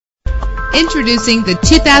Introducing the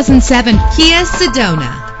 2007 Kia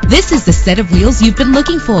Sedona. This is the set of wheels you've been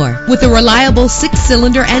looking for, with a reliable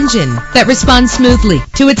 6-cylinder engine that responds smoothly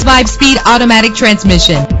to its 5-speed automatic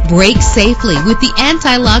transmission. Brake safely with the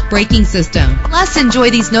anti-lock braking system. Plus, enjoy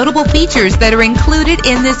these notable features that are included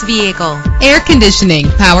in this vehicle: air conditioning,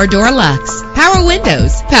 power door locks, power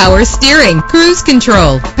windows, power steering, cruise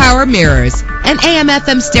control, power mirrors, an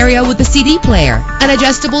AM/FM stereo with a CD player, an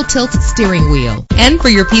adjustable tilt steering wheel. And for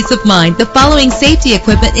your peace of mind, the following safety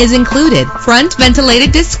equipment is included: front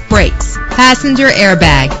ventilated disc brakes, passenger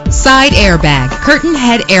airbag, side airbag, curtain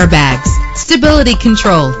head airbags, stability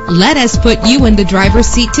control. Let us put you in the driver's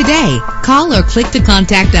seat today. Call or click to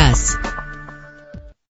contact us.